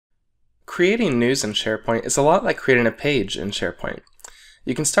Creating news in SharePoint is a lot like creating a page in SharePoint.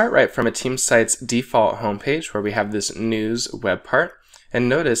 You can start right from a team site's default homepage where we have this news web part, and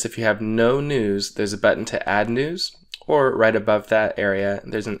notice if you have no news, there's a button to add news, or right above that area,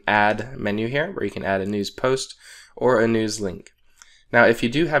 there's an add menu here where you can add a news post or a news link. Now, if you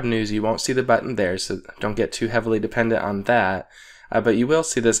do have news, you won't see the button there, so don't get too heavily dependent on that, but you will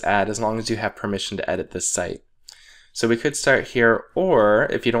see this add as long as you have permission to edit this site. So we could start here, or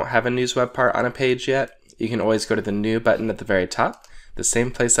if you don't have a news web part on a page yet, you can always go to the new button at the very top, the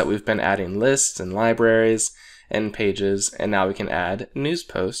same place that we've been adding lists and libraries and pages, and now we can add news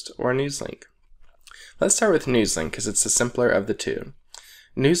post or news link. Let's start with Newslink because it's the simpler of the two.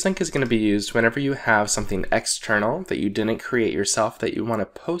 Newslink is going to be used whenever you have something external that you didn't create yourself that you want to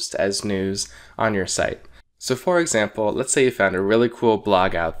post as news on your site. So for example, let's say you found a really cool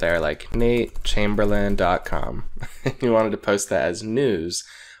blog out there like natechamberlain.com and you wanted to post that as news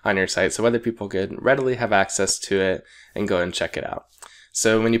on your site so other people could readily have access to it and go and check it out.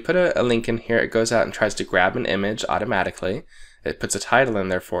 So when you put a link in here, it goes out and tries to grab an image automatically. It puts a title in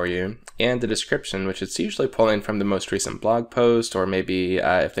there for you and a description, which it's usually pulling from the most recent blog post, or maybe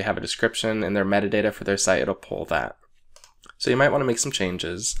if they have a description in their metadata for their site, it'll pull that. So you might want to make some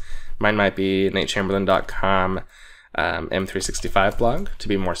changes. Mine might be natechamberlain.com M365 blog to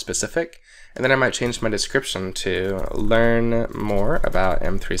be more specific. And then I might change my description to learn more about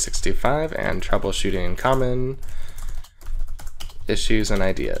M365 and troubleshooting common issues and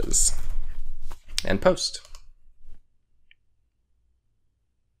ideas. And post.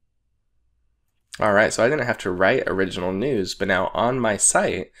 Alright, so I didn't have to write original news, but now on my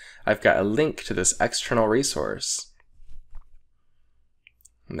site, I've got a link to this external resource.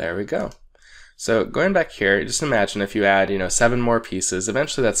 There we go. So going back here, just imagine if you add, 7 more pieces,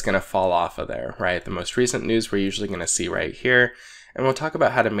 eventually that's going to fall off of there, right? The most recent news we're usually going to see right here, and we'll talk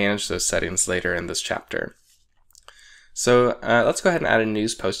about how to manage those settings later in this chapter. So let's go ahead and add a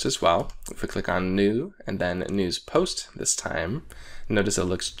news post as well. If we click on new and then news post this time, notice it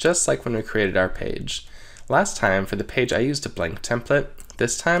looks just like when we created our page. Last time for the page I used a blank template.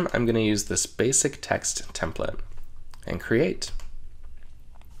 This time I'm going to use this basic text template and create.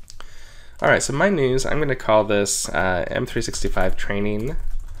 Alright, so my news, I'm going to call this M365 training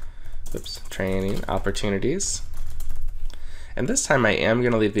opportunities. And this time I am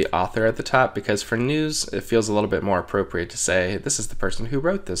going to leave the author at the top because for news it feels a little bit more appropriate to say this is the person who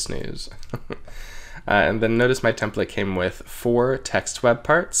wrote this news. And then notice my template came with 4 text web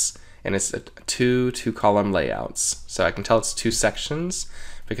parts and it's 2 column layouts. So I can tell it's 2 sections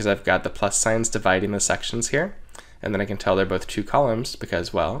because I've got the plus signs dividing the sections here. And then I can tell they're both 2 columns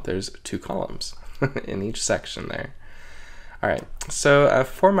because, well, there's 2 columns in each section there. Alright, so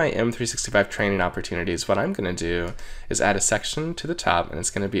for my M365 training opportunities, what I'm going to do is add a section to the top, and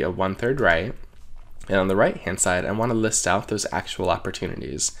it's going to be a 1/3 right. And on the right-hand side, I want to list out those actual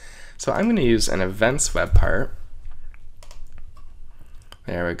opportunities. So I'm going to use an events web part.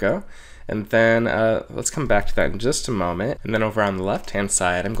 There we go. And then let's come back to that in just a moment. And then over on the left-hand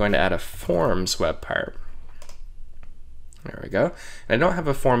side, I'm going to add a forms web part. There we go. And I don't have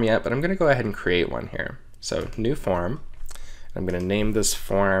a form yet, but I'm going to go ahead and create one here. So new form. I'm going to name this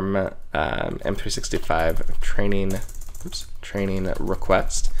form M365 training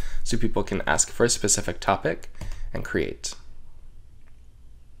request so people can ask for a specific topic and create.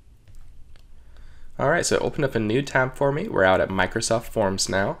 Alright, so it opened up a new tab for me. We're out at Microsoft Forms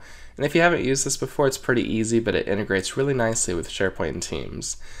now. And if you haven't used this before, it's pretty easy, but it integrates really nicely with SharePoint and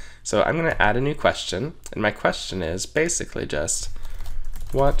Teams. So I'm going to add a new question, and my question is basically just,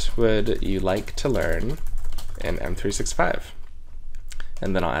 what would you like to learn in M365?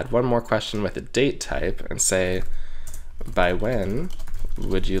 And then I'll add one more question with a date type and say, by when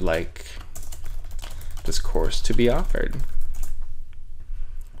would you like this course to be offered?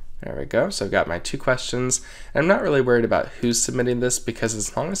 There we go. So I've got my 2 questions. And I'm not really worried about who's submitting this because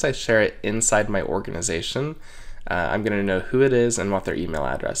as long as I share it inside my organization, I'm going to know who it is and what their email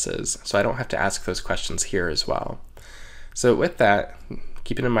address is. So I don't have to ask those questions here as well. So with that,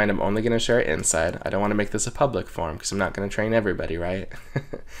 keeping in mind I'm only going to share it inside. I don't want to make this a public form because I'm not going to train everybody, right?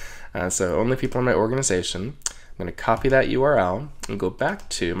 So only people in my organization. I'm going to copy that URL and go back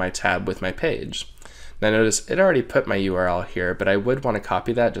to my tab with my page. Now notice it already put my URL here, but I would want to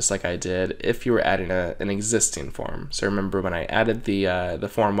copy that just like I did if you were adding an existing form. So remember when I added the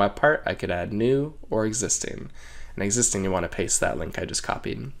form web part, I could add new or existing. And existing, you want to paste that link I just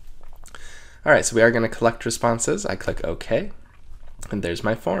copied. Alright, so we are going to collect responses. I click OK, and there's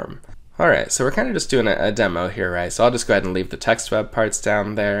my form. Alright, so we're kind of just doing a demo here, right? So I'll just go ahead and leave the text web parts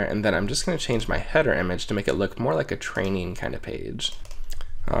down there, and then I'm just going to change my header image to make it look more like a training kind of page.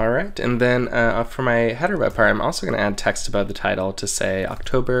 All right, and then for my header web part, I'm also going to add text above the title to say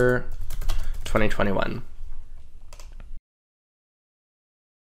October 2021.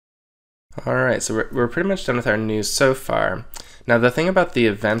 All right, so we're pretty much done with our news so far. Now the thing about the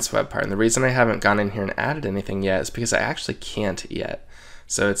events web part, and the reason I haven't gone in here and added anything yet is because I actually can't yet.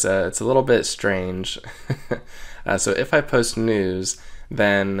 So it's a little bit strange. So if I post news,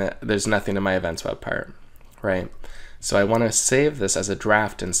 then there's nothing in my events web part, right? So I want to save this as a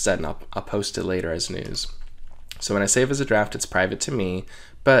draft instead, and I'll post it later as news. So when I save as a draft, it's private to me,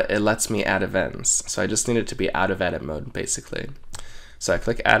 but it lets me add events. So I just need it to be out of edit mode, basically. So I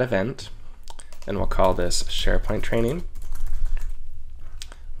click add event, and we'll call this SharePoint training.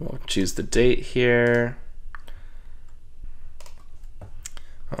 We'll choose the date here.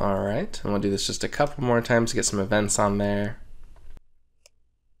 All right, and we'll do this just a couple more times to get some events on there.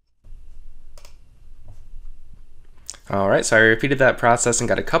 All right, so I repeated that process and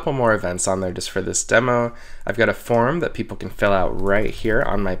got a couple more events on there just for this demo. I've got a form that people can fill out right here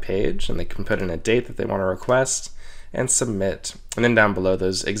on my page, and they can put in a date that they want to request and submit, and then down below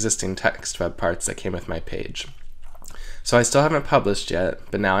those existing text web parts that came with my page. So I still haven't published yet,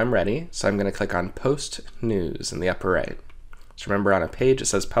 but now I'm ready, so I'm going to click on Post News in the upper right. So remember, on a page it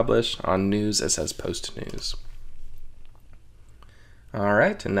says Publish, on News it says Post News. All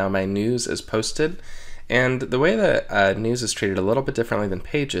right, and now my news is posted. And the way that news is treated a little bit differently than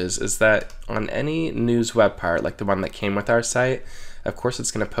pages is that on any news web part, like the one that came with our site, of course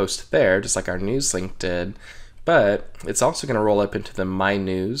it's going to post there, just like our Newslink did, but it's also going to roll up into the My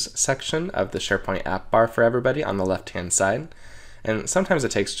News section of the SharePoint app bar for everybody on the left-hand side. And sometimes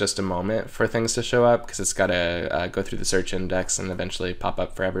it takes just a moment for things to show up because it's got to go through the search index and eventually pop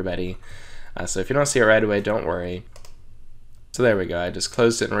up for everybody. So if you don't see it right away, don't worry. So there we go. I just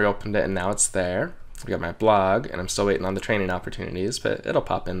closed it and reopened it, and now it's there. I've got my blog, and I'm still waiting on the training opportunities, but it'll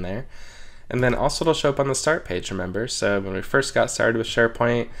pop in there. And then also it'll show up on the start page, remember? So when we first got started with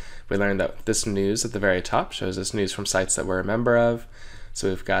SharePoint, we learned that this news at the very top shows us news from sites that we're a member of. So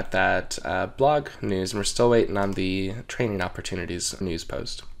we've got that blog news, and we're still waiting on the training opportunities news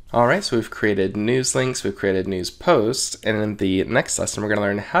post. All right, so we've created news links, we've created news posts, and in the next lesson, we're going to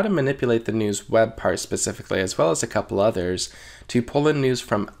learn how to manipulate the news web part specifically, as well as a couple others, to pull in news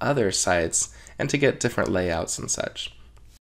from other sites and to get different layouts and such.